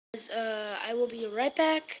guys, I will be right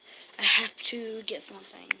back. I have to get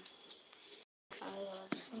something. I'll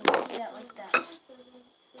just make it set like that. Zane,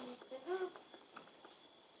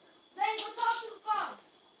 go talk to the phone.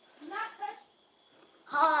 Not that.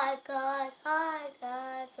 Hi guys,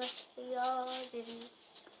 what do y'all do?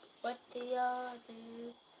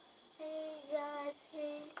 Hey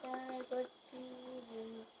guys, what do you do?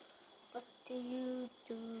 What do you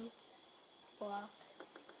do?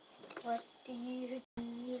 What do you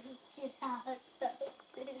do? Get out of the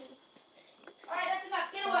Alright, that's enough.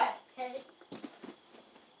 Get away. Okay.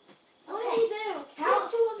 What do you do? Count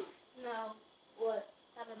to him? No. What?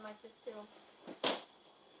 I've been like this too.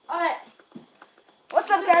 Alright. What's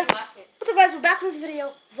up, guys? What's up, guys? We're back with the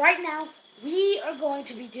video. Right now, we are going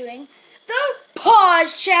to be doing the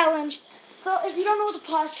pause challenge. So, if you don't know what the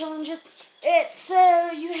pause challenge is, it's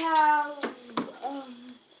so you have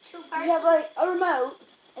like a remote,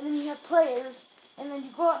 and then you have players, and then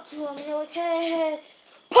you go up to them, and you're like, hey,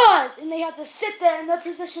 pause, and they have to sit there in their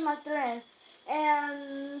position like they're in,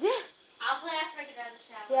 and yeah. I'll play after I get out of the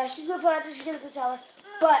shower. Yeah, she's gonna play after she gets out of the shower.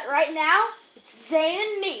 But right now, it's Zane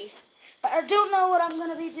and me. But I don't know what I'm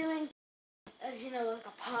gonna be doing. As you know, like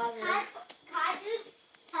a pause. Can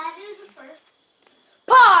I do the first?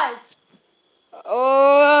 Pause!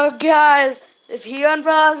 Oh, guys, if he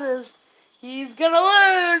unpauses, he's gonna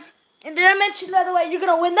lose. And did I mention, by the way, you're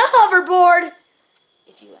gonna win the hoverboard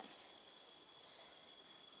if you win.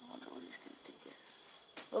 I wonder what he's gonna do, guys.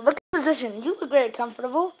 Well, look at the position. You look very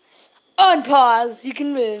comfortable. Unpause. You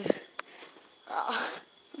can move. Oh.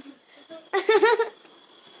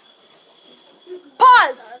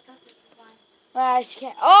 Pause. She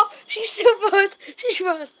can't. Oh, she's still paused. She's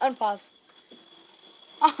paused. Unpause.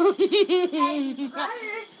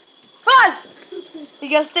 Pause. You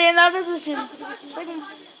gotta stay in that position. I think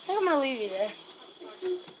I'm gonna leave you there.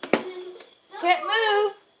 Can't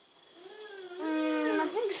move. I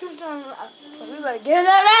think sometimes we better get in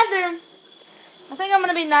that bathroom. I think I'm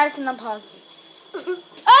gonna be nice and unpause you. Oh,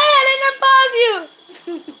 I didn't unpause you.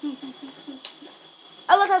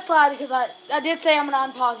 I let that slide because I did say I'm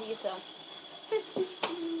gonna unpause you, so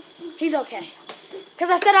he's okay. Because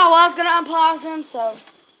I said I was gonna unpause him, so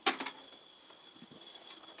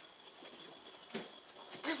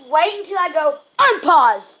just wait until I go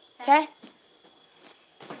unpause, okay?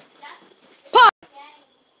 Pause.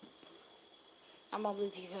 I'm gonna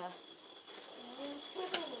leave you here.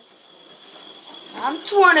 I'm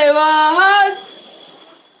 21.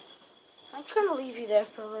 I'm just gonna leave you there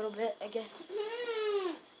for a little bit, I guess.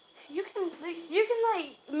 You can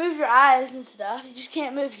like move your eyes and stuff. You just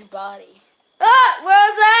can't move your body. Ah, what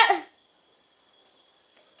was that?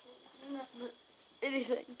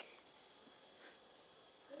 Anything.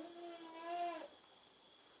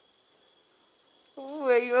 Ooh,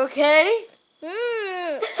 are you okay?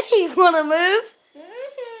 You wanna move?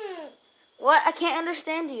 What? I can't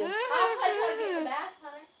understand you. I'll play till I get in the bath,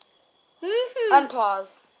 honey.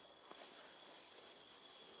 Unpause.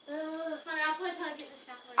 Honey, I'll play till I get in the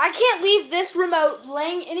shower. I can't leave this remote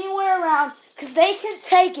laying anywhere around because they can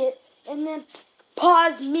take it and then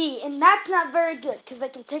pause me, and that's not very good because they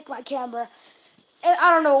can take my camera, and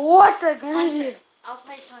I don't know what they're gonna do. I'll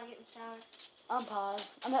play till I get in the shower.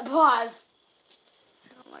 Unpause. I'm at pause.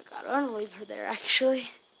 Oh my god, I'm gonna leave her there actually.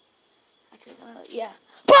 Yeah.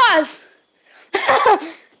 Pause!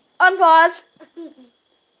 Unpause.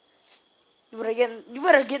 You better get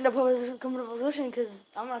in a comfortable position because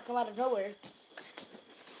I'm gonna come out of nowhere.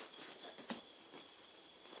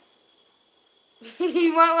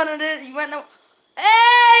 You might want to do. You might know.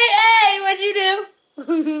 Hey, what'd you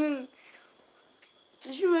do?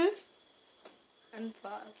 Did you move?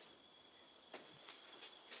 Unpause.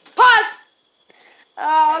 Pause.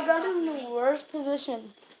 Oh, I got him in the worst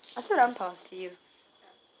position. I said unpause to you.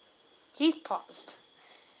 He's paused.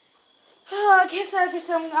 Oh, okay, so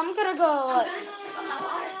I'm gonna go.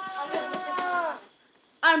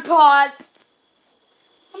 Unpause.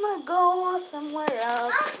 I'm gonna go somewhere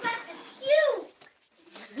else.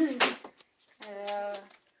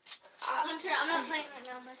 Hunter, I'm not playing right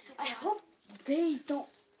now. I hope they don't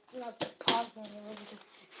pause me anymore because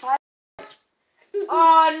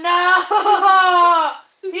oh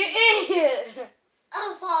no! You idiot!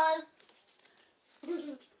 I'll pause.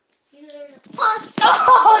 Pause!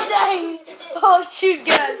 Oh dang! Oh shoot,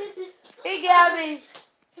 guys! He got me.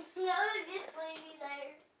 No, just leave me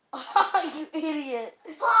there. Oh, you idiot!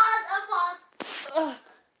 Pause. Unpause.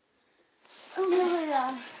 I'm really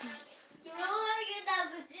done. You really want to get in that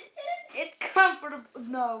position? It's comfortable.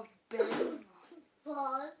 No, baby.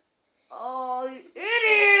 Pause. Oh, you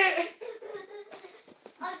idiot!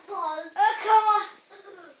 Unpause. Oh, come on.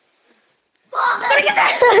 Gotta get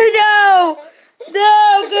that. No!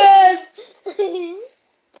 No, guys!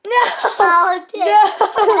 No! I'll take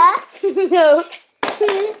that. No!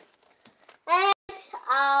 And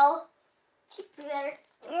I'll keep it there.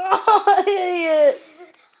 Oh, idiot!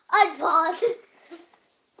 Unpause.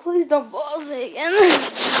 Please don't pause me again.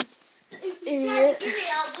 This idiot.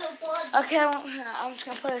 Okay, I'm just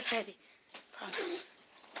gonna play with Teddy. Promise.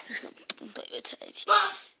 I'm just gonna play with Teddy.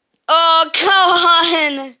 Oh, come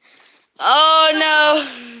on! Oh, no!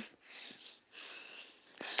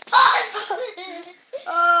 Oh,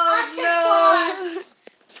 no!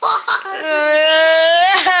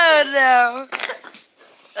 Oh,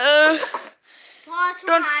 no! Pause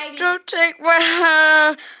for hiding. Don't take my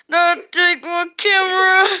camera. Don't take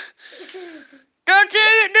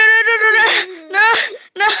it. No.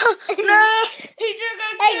 He took my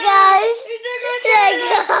Hey camera. guys. He took my Hey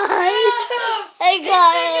camera. guys. Hey He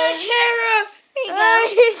guys. took my camera. Hey guys.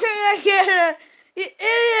 He took my camera. You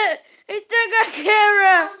idiot. He took my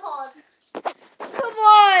camera. Unpause. Come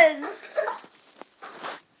on.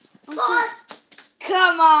 Pause.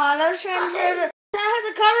 Come on. I was trying to hear it. Now has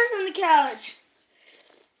a cover from the couch.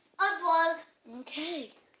 Unpause.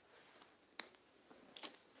 Okay.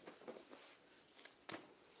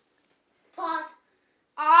 Pause.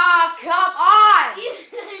 Ah, come on. You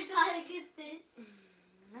better try to get this.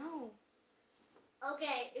 No.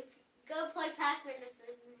 Okay, go play Pac-Man if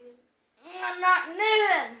you I'm not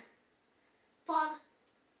moving. Pause.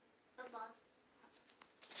 Unpause.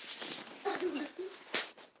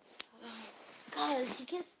 Guys, he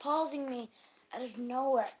keeps pausing me out of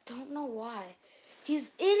nowhere. Don't know why.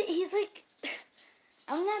 He's like,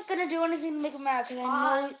 I'm not gonna do anything to make him mad because I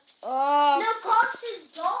know. Oh. No, pause his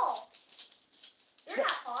doll. You're not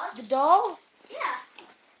pause. The doll? Yeah.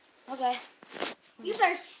 Okay. You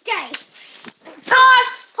better stay. Pause.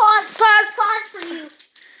 Pause for you.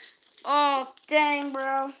 Oh, dang,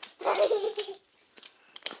 bro.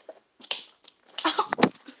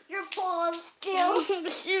 You're paused still.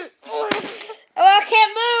 Shoot. Oh, I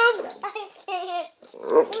can't move. I can't.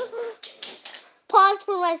 Pause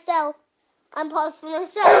for myself. I'm paused for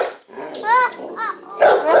myself. I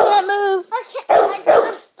can't move. I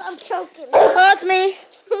can't. I'm choking. Pause me.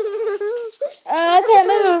 I can't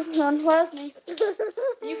move. Unpause me.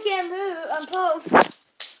 You can't move. Unpause.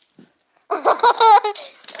 You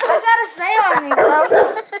gotta stay on me, bro.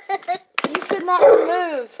 You should not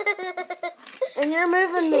move. And you're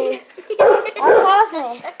moving me. Unpause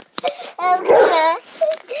me. Okay.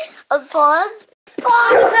 Unpause.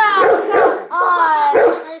 Pause out. Come on.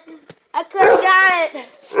 I could have got it.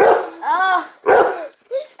 Oh.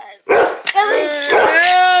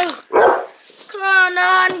 Come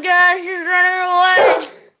on, guys. He's running away.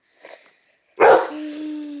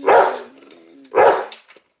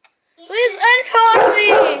 Please unpause me.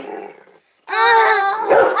 I'm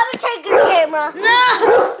gonna take your camera. No,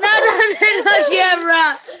 don't take my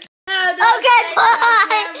camera. No, don't Okay, take bye. my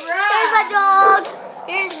camera. Here's my dog.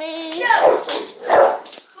 Here's me.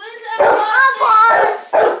 Please unpause me. Unpause.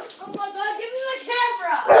 Oh my God, give me my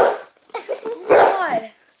camera. God.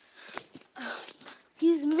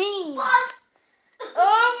 He's mean. Pause.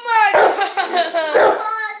 Oh my God.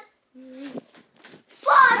 Pause.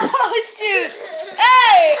 Pause. Oh shoot.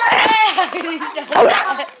 Hey. Pause.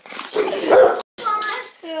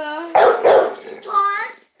 Yeah.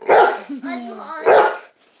 Pause. Unpause.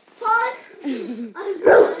 Pause.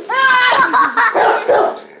 Unpause.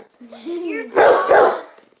 You're paused.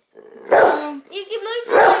 You can move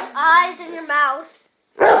your eyes and your mouth.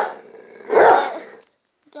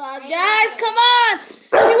 God, guys, come on.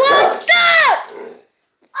 He won't stop.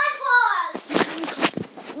 Unpause.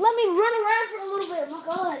 Let me run around for a little bit. My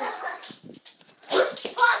God.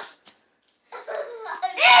 Pause.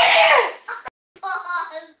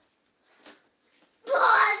 Pause.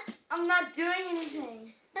 Pause. I'm not doing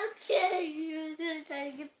anything. Okay, you're gonna try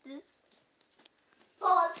to get this.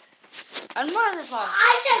 Pause. Unpause or pause?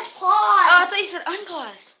 I said pause. Oh, I thought you said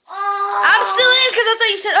unpause. Oh. I'm still in because I thought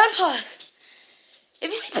you said unpause. If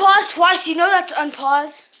you say pause twice, you know that's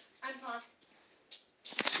unpause. Unpause.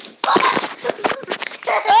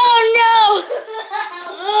 Oh no!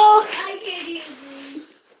 Oh. I can't even.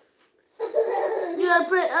 You gotta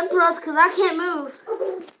put it unpause because I can't move.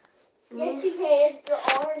 Yes, you can. Your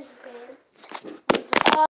arms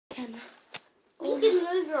can. You can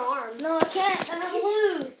move your arms. No, I can't. I'm gonna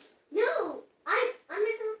lose. No, I'm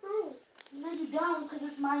in the phone. No, you don't because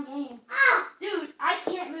it's my game. Ah! Dude, I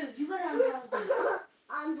can't move. You gotta unpause me.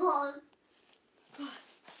 Unpause.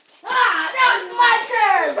 Ah, now it's my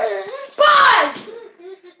turn. Pause!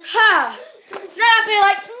 Ha! Now I feel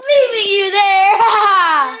like leaving you there.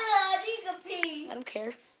 Ha! You can pee. I don't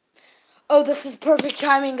care. Oh, perfect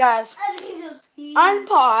timing, guys. I need to pee.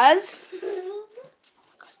 Unpause.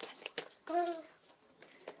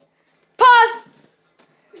 Pause.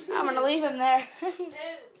 I'm gonna leave him there.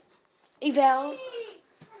 Eval.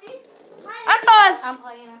 Unpause. I'm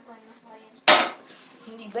playing.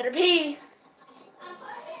 You better pee.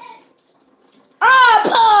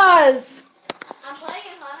 Pause. I'm playing,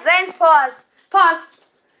 honey. Then pause. Pause.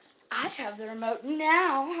 I have the remote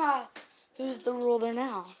now. Who's the ruler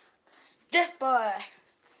now? This boy.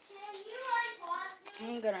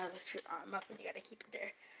 I'm gonna lift your arm up and you gotta keep it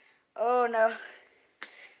there. Oh no. I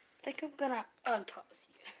think I'm gonna unpause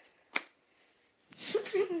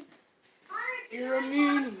you. You're a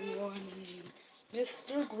mean one,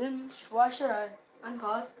 Mr. Grinch. Why should I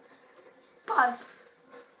unpause? Pause.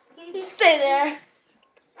 Stay there.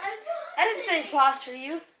 I didn't say pause for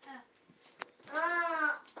you.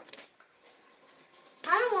 I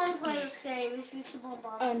don't want to play this game. It's too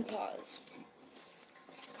bother. Unpause.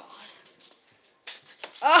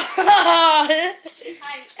 Oh.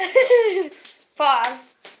 Pause.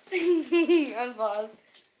 Unpause.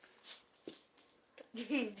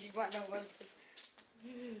 You might not want to.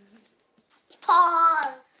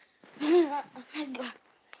 Pause.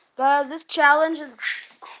 Guys, this challenge is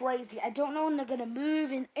crazy. I don't know when they're gonna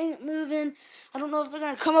move and ain't moving. I don't know if they're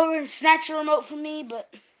gonna come over and snatch the remote from me,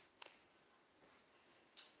 but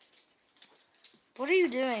what are you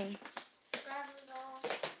doing?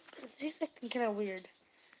 She's acting kind of weird.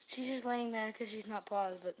 She's just laying there because she's not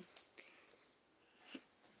paused, but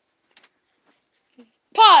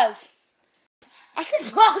pause. I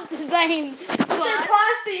said pause to Zane. I said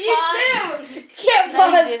pause to you too. You can't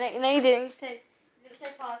pause. No, you didn't. You didn't say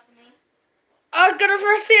pause to me. I was gonna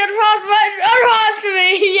first see unpause button. Unpause to me.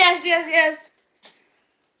 Yes.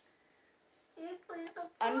 Can you please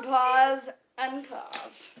Unpause.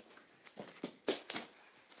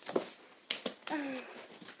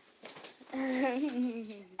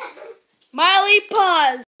 Miley,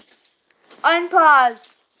 pause.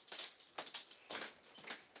 Unpause.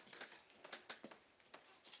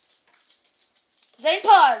 Zane,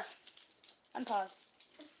 pause. Unpause.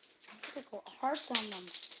 Harsh on them.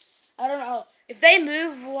 I don't know. If they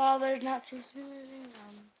move while they're not supposed to be moving,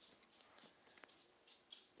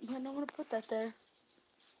 I don't want to put that there.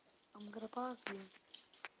 I'm gonna pause you.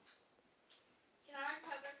 Can I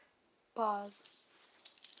uncover? Pause.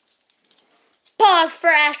 Pause for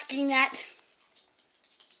asking that.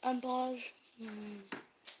 Unpause. I don't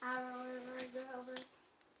know where to go over.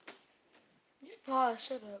 You pause.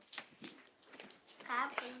 Shut up.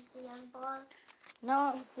 Happens to unpause.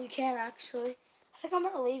 No, you can't actually. I think I'm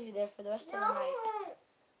gonna leave you there for the rest of the night.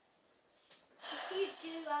 If you do,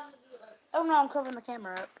 I'm gonna do it. Oh no, I'm covering the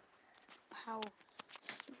camera up. How?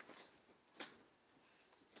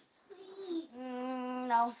 Please.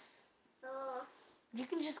 No. No, You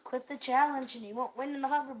can just quit the challenge and you won't win in the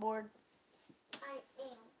hoverboard. I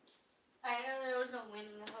am. I know there was no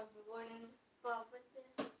winning the hoverboard involved with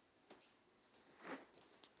this.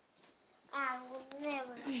 I will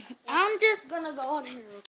never. I'm just gonna go on here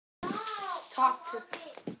and talk to.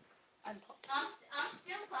 I'm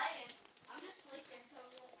still playing. I'm just sleeping, so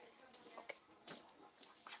it's okay.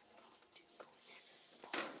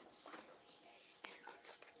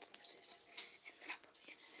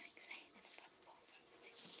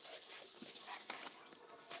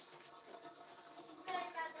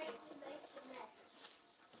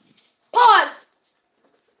 Pause!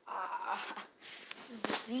 This is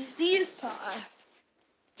the easiest part.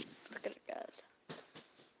 Look at it, guys.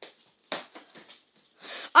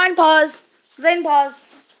 Unpause. Zane, pause.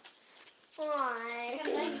 Why? Can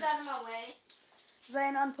I get out of my way?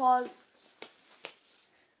 Zane, unpause.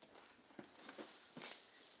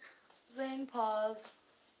 Zane, pause.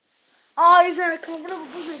 Oh, he's in a comfortable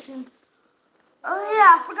position. Oh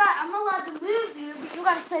yeah, I forgot. I'm allowed to move you, but you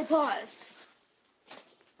gotta stay paused.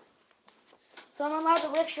 So I'm allowed to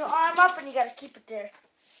lift your arm up, and you gotta keep it there.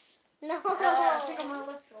 No. I think I'm gonna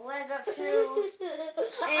lift your leg up too. And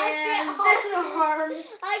I this arm.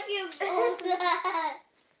 I can hold that.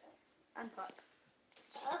 Unpause.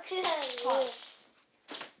 Okay. Pause.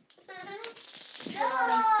 No.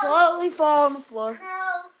 And slowly fall on the floor.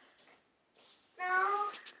 No. No.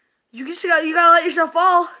 You gotta let yourself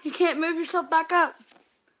fall. You can't move yourself back up.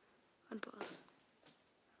 Unpause.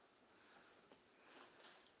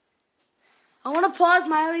 I want to pause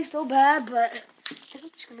Miley so bad, but I think I'm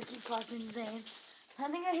just gonna keep pausing Zane. I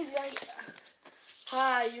think he's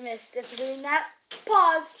gonna. You missed it for doing that.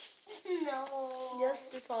 Pause. No. Yes,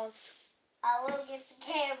 you paused. I will get the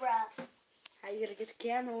camera. How you gonna get the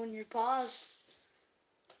camera when you're paused?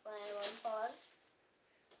 When I want pause.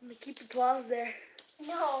 I'm gonna keep your pause there.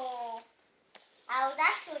 No. I was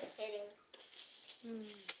actually kidding.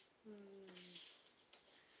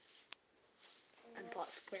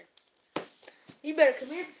 Unpause. Come here. You better come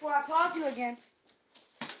here before I pause you again.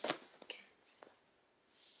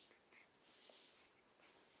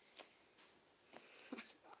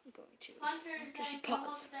 I'm going to. Just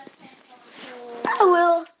pause. I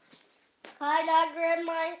will. Can I not grab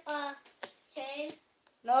my chain?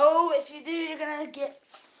 No, if you do, you're gonna get.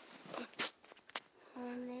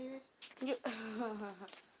 You,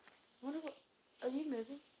 what are you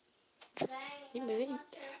moving? Are you moving?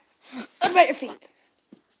 What about your feet?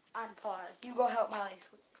 Unpause. You go help Miley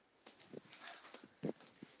sweep.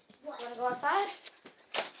 Wanna go outside?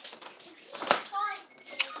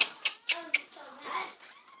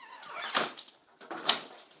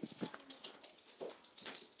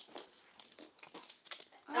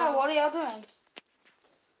 Oh, what are y'all doing?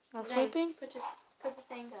 Not sweeping? Put the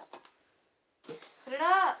thing up. Put it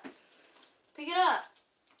up. Pick it up.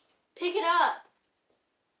 Pick it up.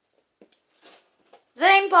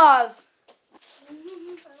 Zane, pause.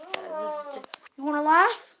 You want to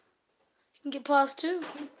laugh? You can get pause too.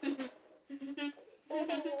 I'm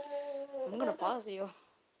going to pause you.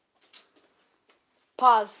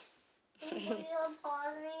 Pause. Will you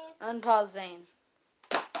unpause me? Unpause Zane.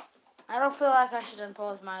 I don't feel like I should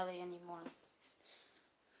unpause Miley anymore.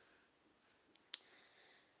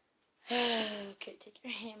 Okay, take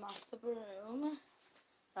your hand off the broom.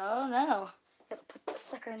 Oh no. Gotta put the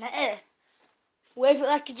sucker in the air. Wave it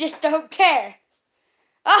like you just don't care.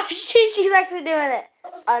 Oh, she's actually doing it.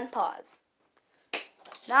 Unpause.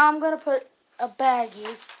 Now I'm gonna put a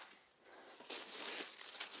baggie.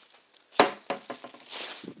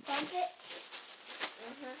 Pump it.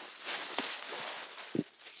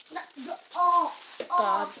 Oh.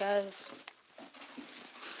 God, guys.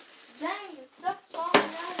 Dang, stuff's falling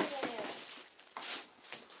out of there.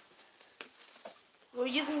 We're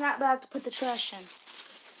using that bag to put the trash in.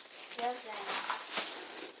 Yes,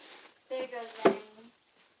 there goes Zane.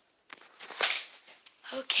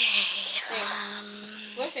 Okay.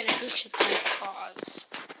 We're finished. Who should I pause?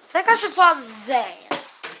 I think I should pause Zane.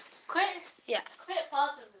 Quit. Yeah. Quit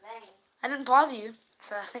pausing Zane. I didn't pause you,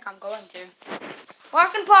 so I think I'm going to. Well, I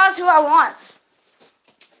can pause who I want.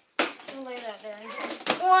 I'll lay that there.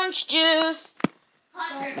 Orange juice.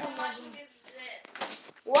 Hunter, come watch me do this.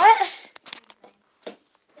 What?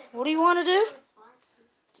 What do you want to do?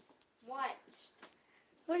 What?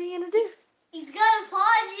 What are you going to do? He's gonna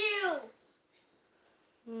pause you.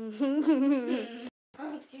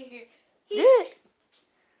 I'm scared. Do it.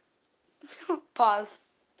 Pause.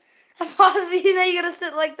 I pause. You know you gotta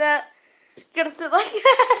sit like that. You gotta sit like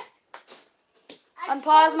that.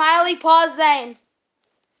 Unpause Miley. Pause Zane.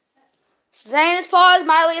 Zane is paused.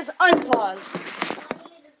 Miley is unpaused.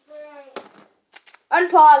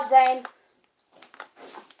 Unpause Zane.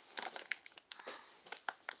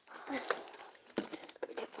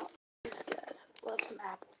 Get some juice, guys. Love some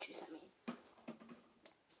apple juice. I mean.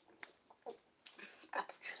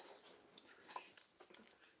 Apple juice.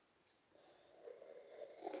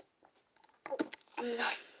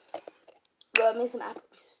 Love me some apple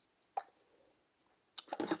juice.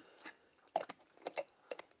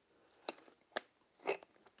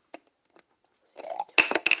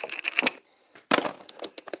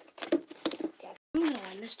 Guys, I'm gonna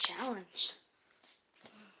win this challenge.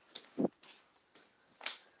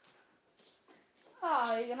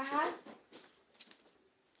 Oh, you're gonna hide?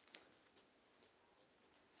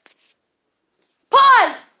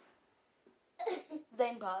 Pause!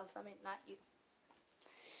 Zane, pause. I mean, not you.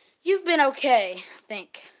 You've been okay, I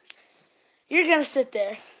think. You're gonna sit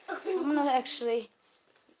there. I'm gonna actually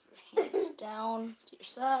put your hands down to your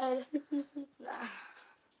side. Nah.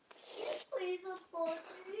 Please unpause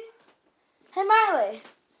me. Hey, Miley.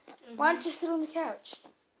 Why don't you sit on the couch?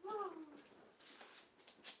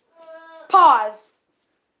 Pause.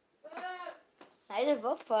 I did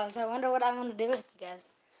both pause. I wonder what I'm gonna do with you guys.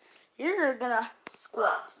 You're gonna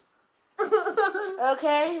squat.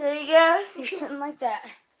 Okay, there you go. You're sitting like that.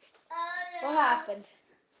 What happened?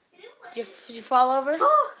 Did you fall over?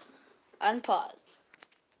 Unpause.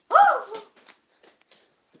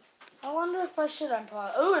 I wonder if I should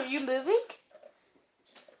unpause. Oh, are you moving?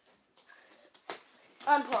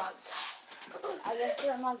 Unpause. I guess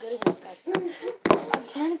I'm not good enough, guys. I'm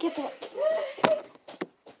trying to get the...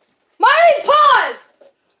 Miley, pause!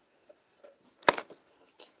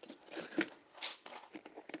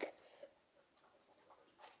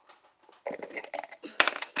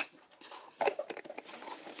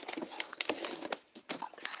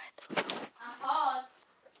 Pause.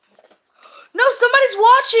 No, somebody's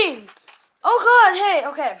watching! Oh, God, hey,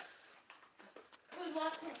 okay. Who's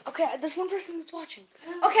watching? Okay, there's one person that's watching.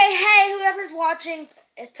 Okay, hey, whoever's watching,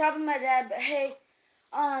 it's probably my dad, but hey,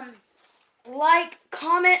 like,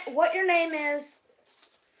 comment what your name is.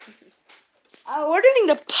 We're doing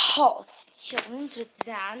the pulse challenge with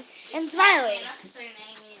Zan and Smiley. That's what her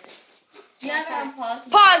name is. You haven't unpaused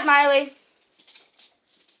me. Pause, Smiley.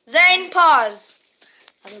 Zane, pause.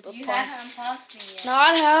 You haven't unpaused me yet. No,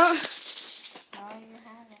 I haven't. No, you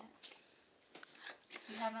haven't.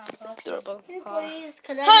 You haven't unpaused They're me. both Please, paused.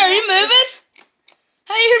 could I Hi, are you moving?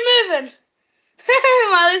 Hey, you're moving.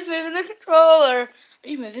 Miley's moving the controller. Are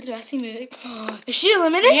you moving? Do I see moving? Is she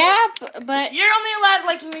eliminated? Yeah, but You're only allowed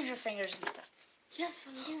like to move your fingers and stuff. yes,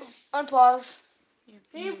 I'm doing. Unpause.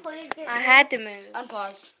 Can you please get I had to move.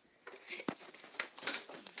 Unpause.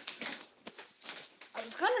 I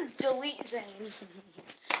was gonna delete Zane.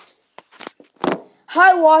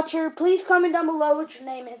 Hi, watcher. Please comment down below what your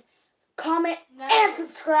name is. Comment and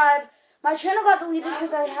subscribe. My channel got deleted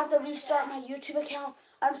because I have to restart my YouTube account.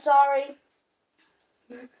 I'm sorry.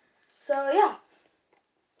 So yeah.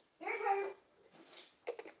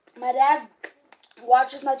 My dad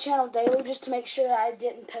watches my channel daily just to make sure that I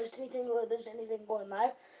didn't post anything or there's anything going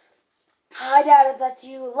live. Hi, Dad, if that's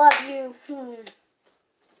you. Love you.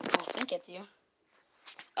 I think it's you.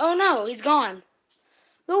 Oh, no, he's gone.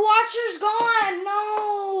 The watcher's gone.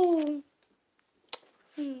 No.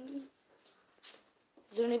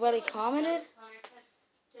 Has anybody commented?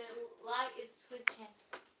 The light is twitching.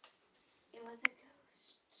 It was a ghost.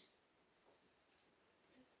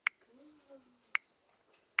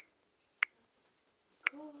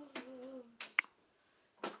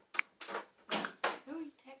 Who are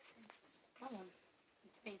you texting? Come on.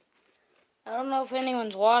 It's me. I don't know if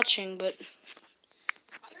anyone's watching, but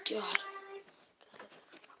my God.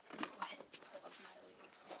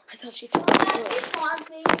 I thought she thought it was. pause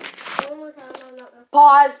me? One more time. No.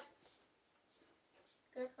 Pause.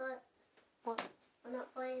 Guess what? What? I'm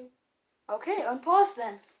not playing. Okay, unpause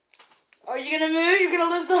then. Are you gonna move? You're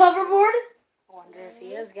gonna lose the hoverboard? I wonder if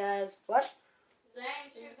he is, guys. What?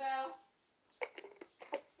 Zane, you go.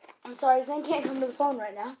 I'm sorry, Zane can't come to the phone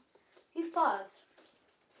right now. He's paused.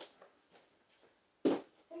 Take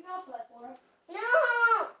off that for him.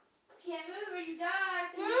 No! Can't move or you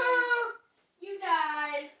die. No! You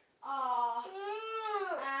died. Aw.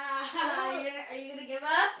 Are you gonna give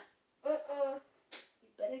up? You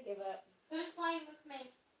better give up. Who's playing with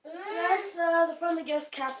me? Yes, the friendly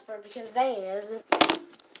ghost Casper, because Zane isn't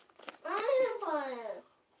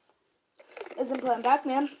playing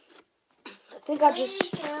Pac-Man. I think I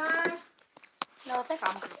just. No, I think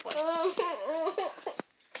I'm gonna play.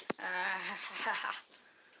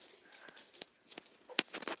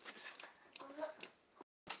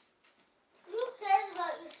 Who cares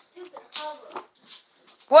about your stupid hover?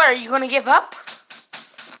 What, are you gonna give up?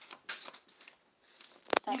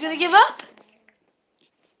 You gonna give up?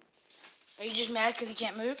 Are you just mad because you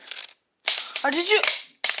can't move? Or did you?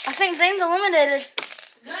 I think Zane's eliminated.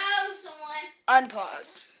 Go, someone.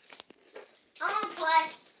 Unpause. I'm gonna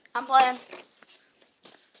play. I'm playing.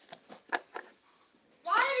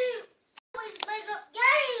 Why do you always make up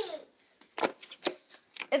games?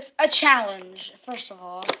 It's a challenge, first of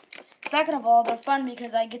all. Second of all, they're fun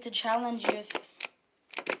because I get to challenge you if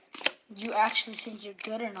you actually think you're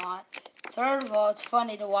good or not. Third of all, it's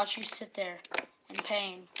funny to watch you sit there in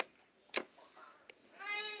pain.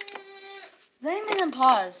 Zane isn't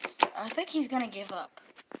paused. I think he's gonna give up.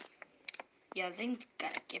 Yeah, Zane's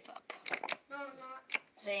gonna give up. No, I'm not.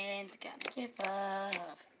 Zane's gonna give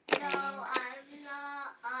up. No, I'm not.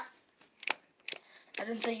 I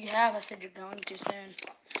didn't say you have. I said you're going to soon.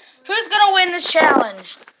 Who's gonna win this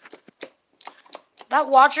challenge? That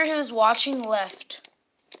watcher who was watching left.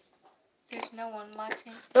 There's no one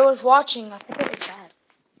watching. That was watching. I think it was bad.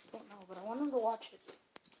 I don't know, but I want him to watch it.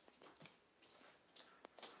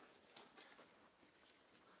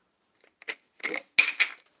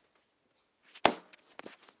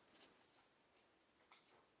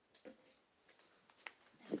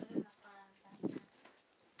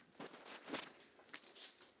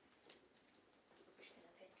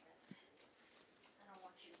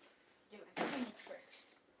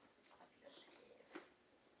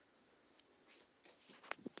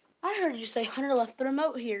 I heard you say Hunter left the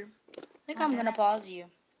remote here. I think I'm gonna pause you.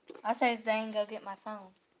 I say Zane, go get my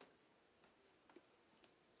phone.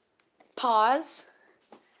 Pause.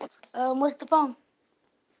 Where's the phone?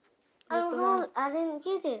 Where's the phone? I didn't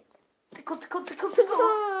get it. Tickle, tickle, tickle,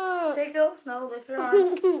 tickle. Tickle. No, lift your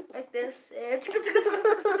arm like this. And tickle, tickle,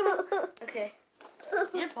 tickle, tickle. Okay.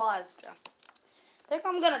 You're paused. So. I think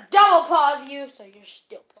I'm gonna double pause you, so you're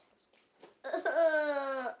still paused.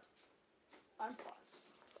 Unpause.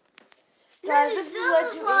 Guys, this is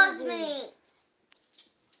what you pause do. me.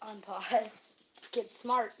 Unpause. Let's get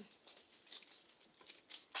smart.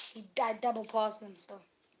 I double paused him, so.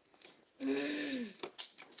 I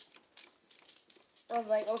was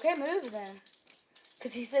like, okay, move then.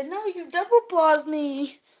 Because he said, no, you double paused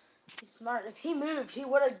me. He's smart. If he moved, he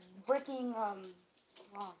would have freaking lost.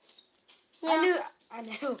 Yeah. I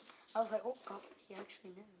knew. I was like, oh, God, he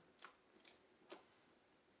actually knew.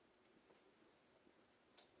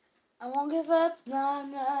 I won't give up, nah,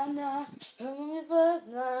 nah, nah. I won't give up,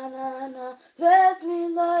 nah, nah, nah. Let me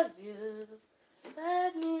love you.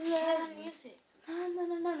 Let me love you. Music. Nah, nah,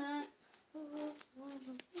 nah, nah, nah.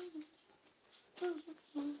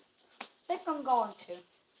 I think I'm going to.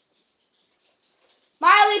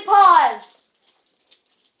 Miley, pause.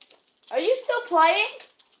 Are you still playing?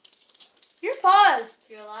 You're paused.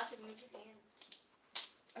 You're allowed to move your hand.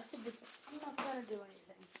 I said, I'm not gonna do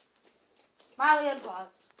anything. Miley,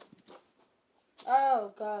 unpause.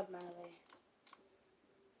 Oh God, Miley.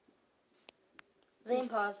 Zane,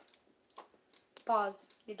 pause. Pause.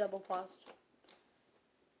 You double paused.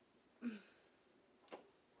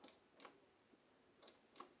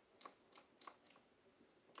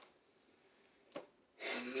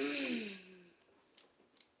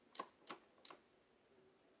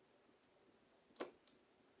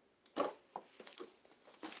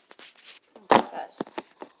 Guys,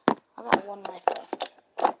 I got one life left.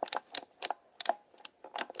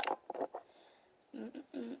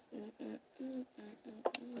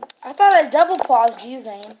 I thought I double paused you,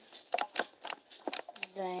 Zane.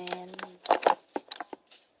 Zane. I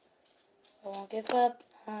won't give up.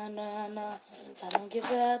 Nah, nah, nah. I don't give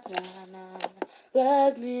up. Nah, nah, nah.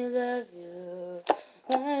 Let me love you.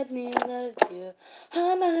 Let me love you.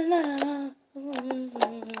 Ah, nah, nah, nah, nah.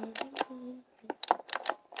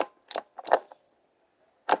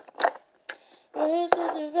 Roses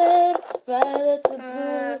are red, violets are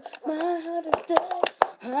blue. My heart is dead.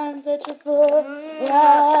 I'm such a fool.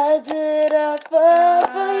 Why did I fall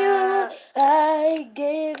for you? I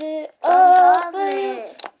gave it all for you.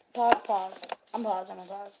 Pause. I'm pausing.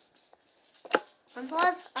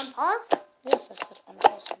 Unpause? Yes, I said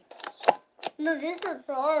unpause. No, this is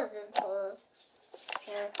pause.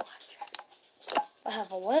 I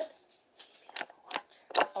have a what?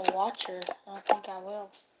 A watcher. I don't think I will.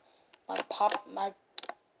 My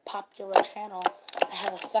popular channel. I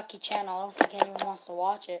have a sucky channel. I don't think anyone wants to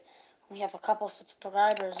watch it. We have a couple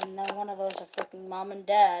subscribers, and then one of those are freaking mom and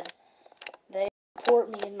dad. They support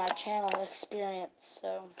me in my channel experience,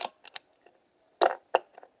 so. How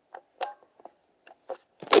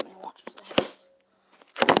many watchers I have?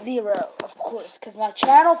 0, of course, because my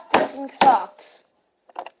channel freaking sucks.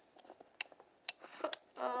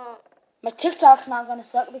 My TikTok's not gonna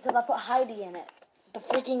suck because I put Heidi in it. The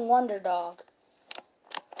freaking Wonder Dog.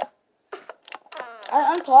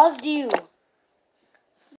 I unpaused you.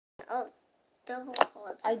 Oh, double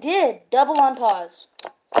pause. I did. Double unpause.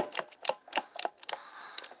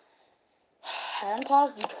 I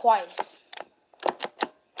unpaused you twice.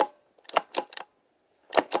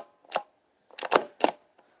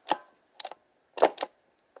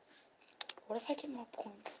 What if I get more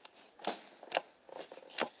points?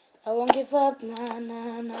 I won't give up, nah,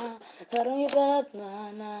 nah, nah. I don't give up,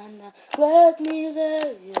 nah, nah, nah. Let me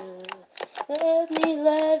love you. Let me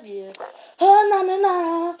love you. Oh, nah, nah,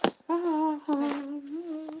 nah, nah.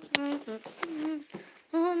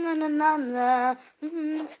 Nah, nah, nah, nah.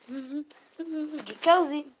 Get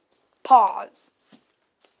cozy. Pause.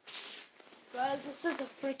 Guys, this is a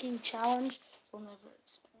freaking challenge we'll never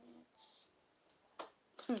experience.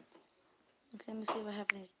 Okay, let me see if I have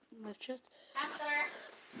any left chest.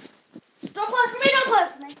 Don't play for me, don't play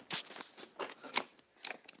for me.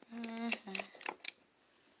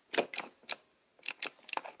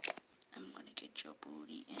 I'm gonna get your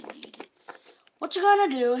booty and eat it. What you gonna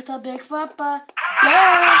do with a big papa? I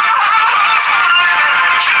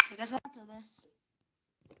guess I'll answer this.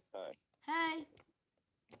 Hey.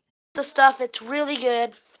 The stuff, it's really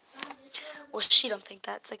good. Well, she don't think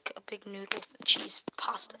that. It's like a big noodle with cheese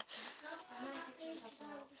pasta.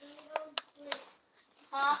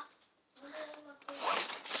 Huh?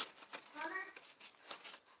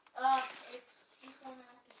 It's one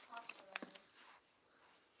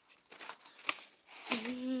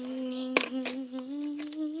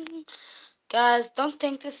Guys, don't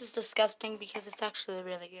think this is disgusting because it's actually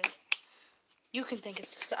really good. You can think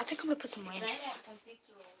it's disgusting. I think I'm gonna put some ranch.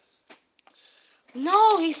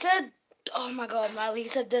 No, he said, oh my God, Miley, he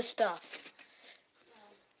said this stuff.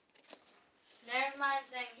 Never mind,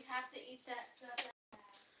 Zane. You have to eat that stuff.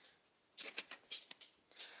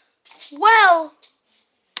 Well,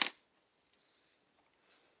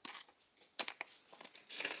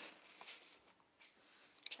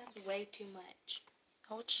 That's way too much.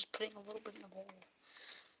 I was just putting a little bit in the bowl.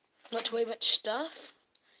 Way much stuff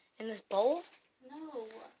in this bowl? No,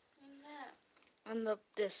 in that. And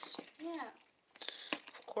this. Yeah.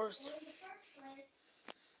 Of course.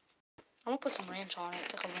 I'm gonna put some ranch on it.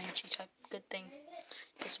 It's like a ranchy type good thing.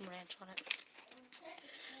 Put some ranch on it.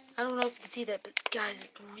 I don't know if you can see that, but guys,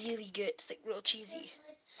 it's really good. It's like real cheesy.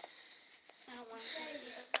 I don't want to.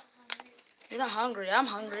 You're not hungry. I'm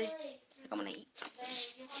hungry. I think I'm gonna eat something.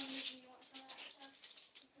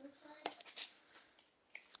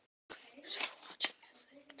 Watching this.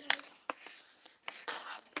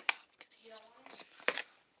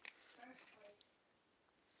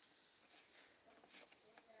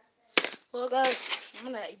 Well, guys, I'm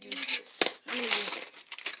gonna do this. I'm gonna use it.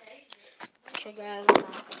 Okay, guys.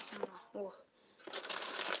 We'll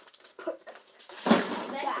put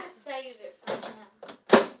They could save it for him.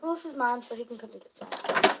 well, this is mine, so he can come and get some.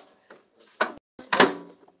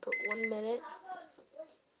 Put 1 minute.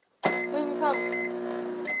 Move your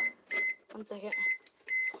phone. 1 second.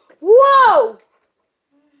 Whoa!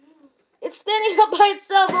 It's standing up by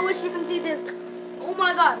itself. I wish you can see this. Oh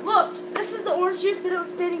my god, look. This is the orange juice that it was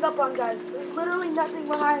standing up on, guys. There's literally nothing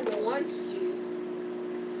behind it. Orange juice.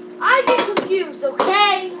 I get confused,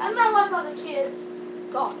 okay? I'm not like other kids.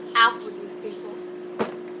 Gosh. Apple juice, people.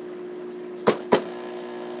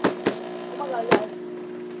 Oh my god, guys.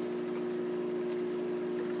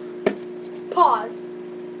 Pause.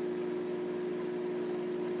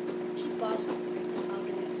 She's paused.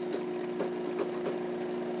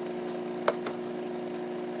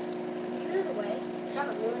 Get out of the way. Kind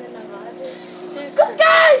of ruining my vibe. Go,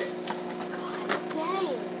 guys! God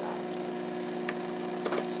dang.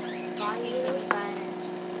 Viners.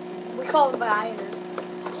 We call them viners.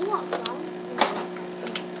 You want some?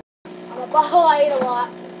 I'm a bottle. I ate a lot.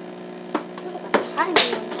 This is like a tiny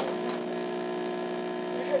one.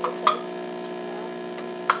 You hurt your face.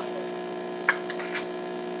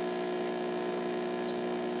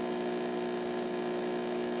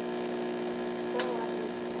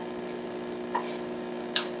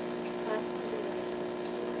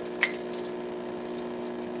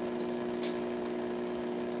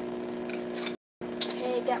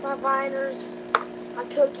 Okay, got my viners, my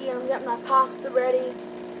cookie, and I'm getting my pasta ready.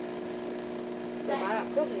 I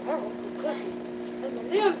got cookie. I don't cookie. And the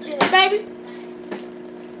limbs in it, baby.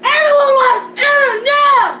 Everyone loves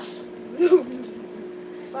M&M's!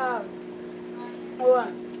 5, 4,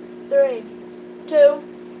 3, 2,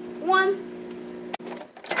 1.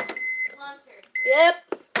 Yep.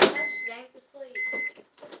 That's dank to sleep.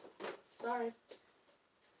 Sorry.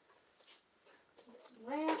 Get some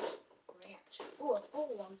ranch. Ooh, a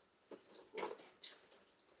full one.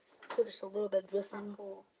 Put just a little bit of dressing.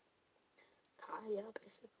 Cool. Yeah,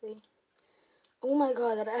 basically. Oh my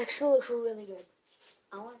god, that actually looks really good.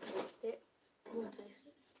 I want to taste it. You want to taste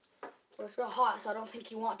it? Well, it's real hot, so I don't think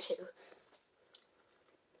you want to.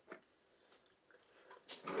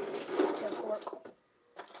 Okay, fork.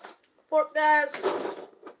 Fork, guys.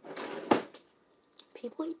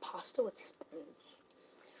 People eat pasta with spoons.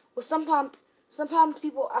 Well, sometimes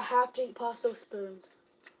people have to eat pasta with spoons.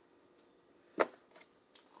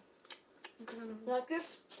 You like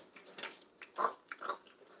this?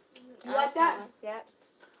 You like that? Yeah.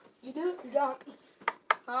 You do? You don't?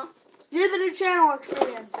 Huh? You're the new channel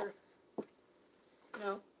experiencer.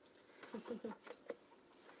 No.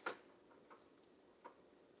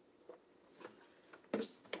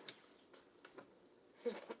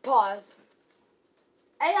 Pause.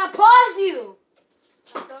 Hey, I pause you!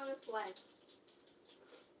 I'm going this way.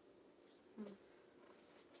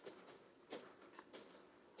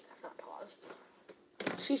 That's not pause.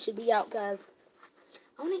 She should be out, guys.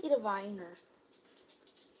 I want to eat a viner.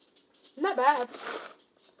 Not bad.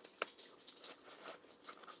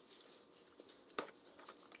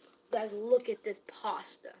 Guys, look at this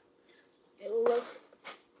pasta. It looks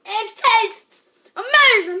and tastes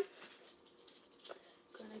amazing.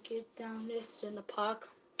 Gonna get down this in the park.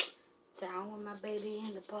 Down with my baby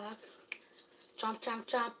in the park. Chomp, chomp,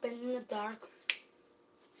 chomp in the dark.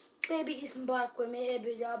 Baby, eat some bark with me,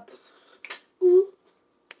 baby. Ooh.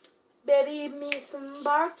 Baby, eat me some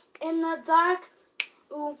bark in the dark.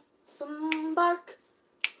 Ooh, some bark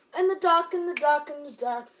in the dark, in the dark, in the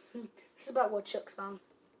dark. This is about Woodchuck's song.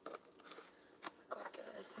 Oh my god,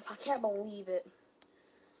 guys. I can't believe it.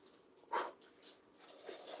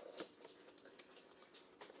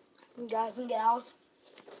 Guys and gals.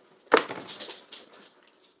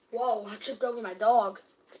 Whoa, I tripped over my dog.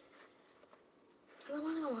 I'm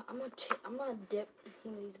gonna dip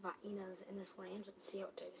one of these vainas in this ranch and see how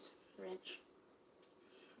it tastes. Ranch.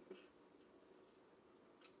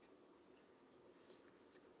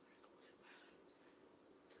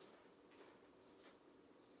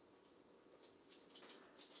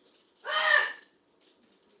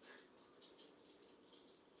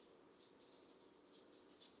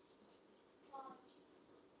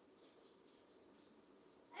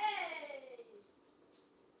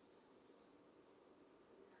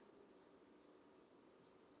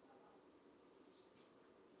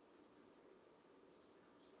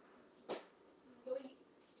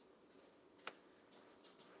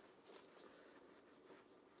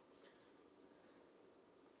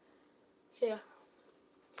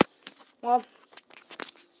 Well,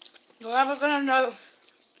 we're never gonna know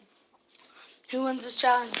who wins this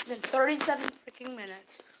challenge. It's been 37 freaking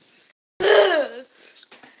minutes. Can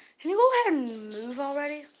you go ahead and move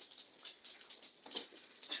already?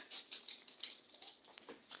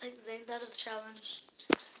 I think Zane's out of the challenge.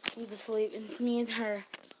 He's asleep, and me and her.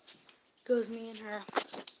 Goes me and her.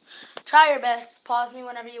 Try your best. Pause me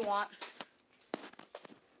whenever you want.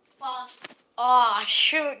 Pause. Aw,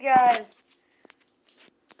 shoot, guys.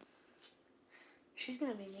 She's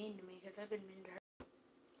gonna be mean to me because I've been mean to her.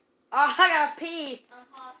 Oh, I gotta pee.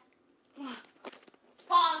 Unpause.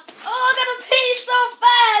 Pause. Oh, I gotta pee so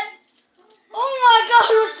bad. Oh my God,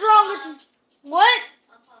 what's wrong with me? What?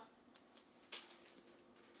 Unpause.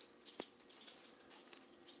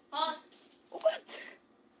 Pause. What?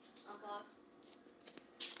 Unpause.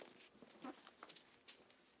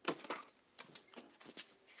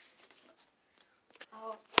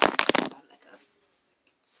 Oh, back up.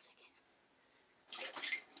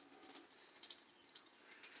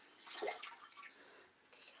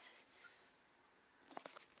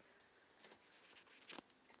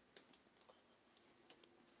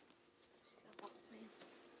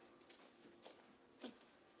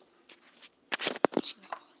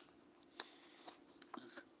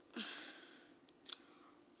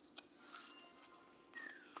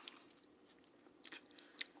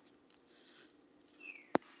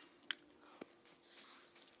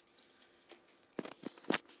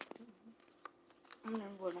 I'm gonna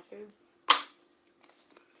enjoy my food.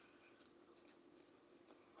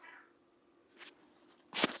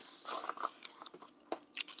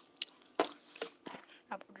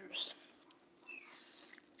 Apple juice.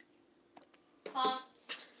 Pause.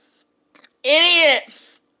 Idiot!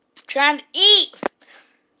 Trying to eat.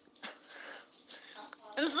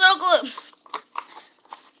 Unpause. I'm so good.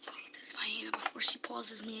 This hyena before she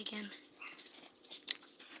pauses me again.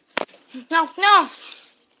 No, no.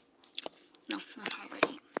 No, not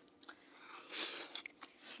already.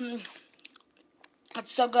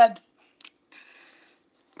 That's so good.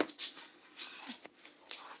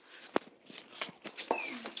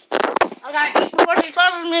 I gotta eat before she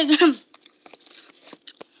pauses me again.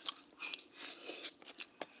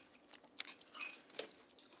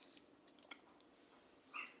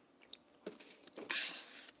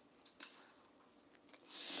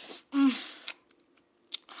 Oh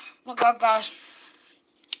my God, guys.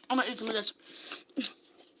 I'm gonna eat some of this.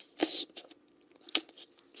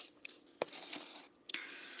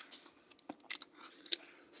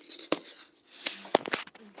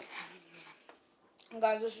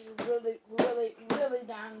 Guys, this is really, really, really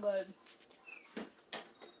damn good.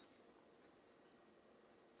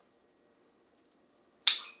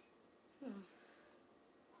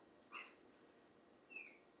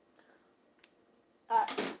 Alright,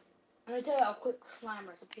 let me tell you a quick slime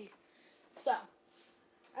recipe. So,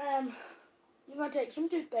 you're gonna take some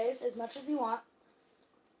toothpaste, as much as you want.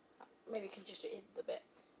 Maybe you can just eat a bit.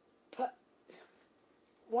 Put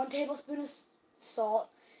 1 tablespoon of salt.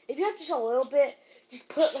 If you have just a little bit, just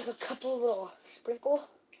put like a couple little sprinkles.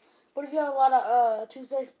 But if you have a lot of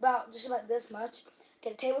toothpaste, about just about this much,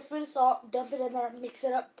 get a tablespoon of salt, dump it in there, mix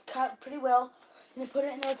it up cut pretty well, and then put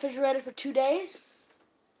it in the refrigerator for 2 days.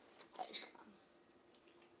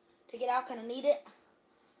 Take it out, kind of knead it.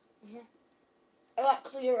 It like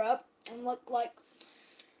clear up and look like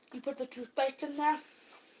you put the toothpaste in there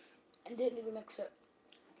and didn't even mix it.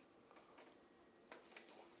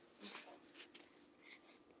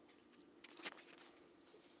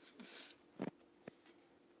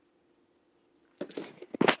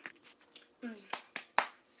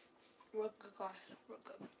 Real good, guys. Real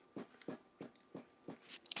good.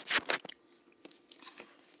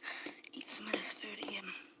 Eat some of this food again.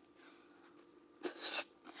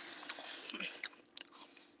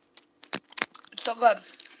 It's so good.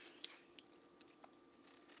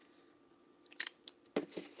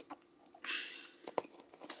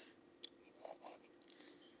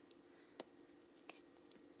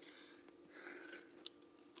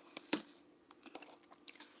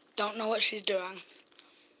 Don't know what she's doing.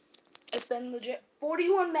 It's been legit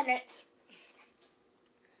 41 minutes.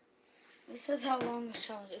 This is how long this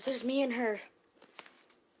challenge is. It's just me and her.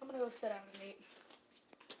 I'm gonna go sit down and eat.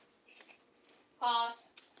 Pause.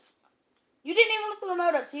 You didn't even look the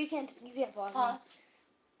remote up, so you can't pause. Pause. Me.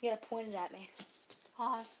 You gotta point it at me.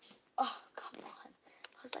 Pause. Oh, come on.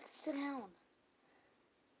 I was about to sit down.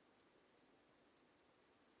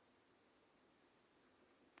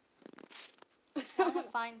 I want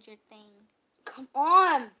to find your thing. Come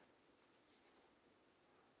on.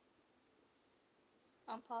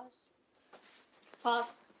 Unpause. Pause.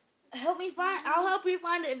 Help me find. I'll help you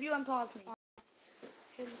find it if you unpause me.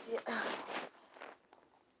 Let me see it.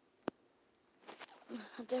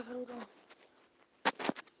 I definitely don't.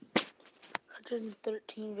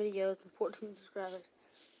 113 videos and 14 subscribers.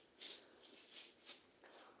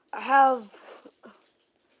 I have,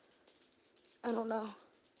 I don't know,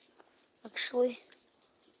 actually.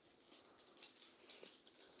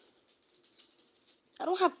 I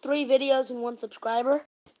don't have 3 videos and 1 subscriber.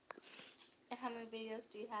 And how many videos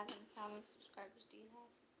do you have and how many subscribers do you have?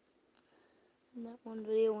 Not 1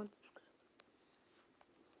 video, 1 subscriber.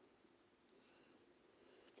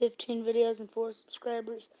 15 videos and 4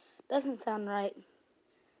 subscribers. Doesn't sound right.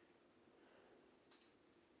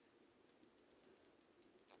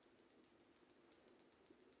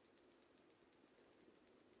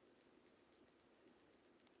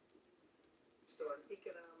 Start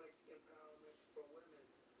economic empowerment for women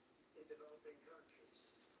in developing countries.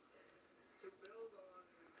 To build on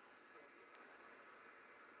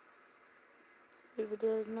 3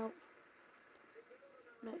 videos, no.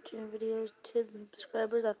 19 videos, 10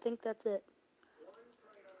 subscribers. I think that's it. one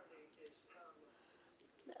priority is Thomas.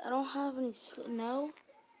 I don't have any, no.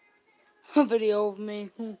 A video of me.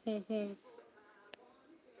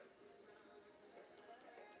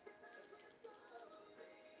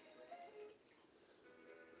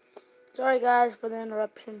 Sorry guys for the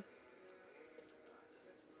interruption.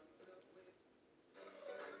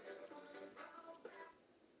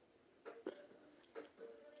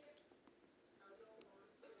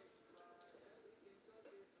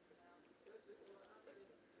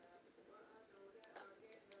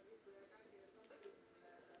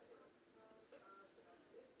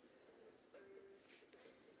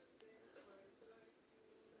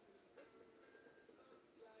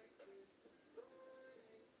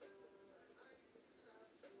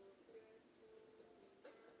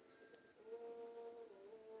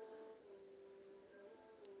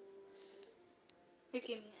 Here,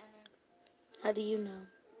 give me it, Anna. How do you know?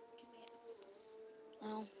 Give me it.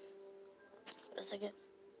 Oh. Wait a second.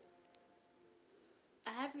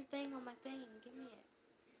 I have your thing on my thing. Give me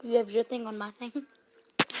it. You have your thing on my thing? No.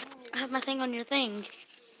 I have my thing on your thing.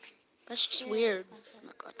 That's just Yes, weird. I Oh have.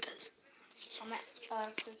 my god, guys. I'm at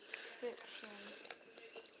subscription.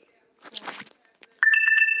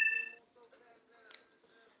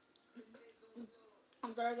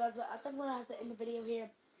 I'm sorry guys, but I think we're gonna have to end the video here.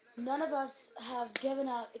 None of us have given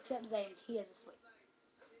up except Zane. He is asleep.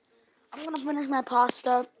 I'm gonna finish my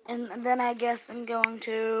pasta and then I guess I'm going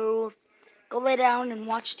to go lay down and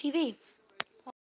watch TV.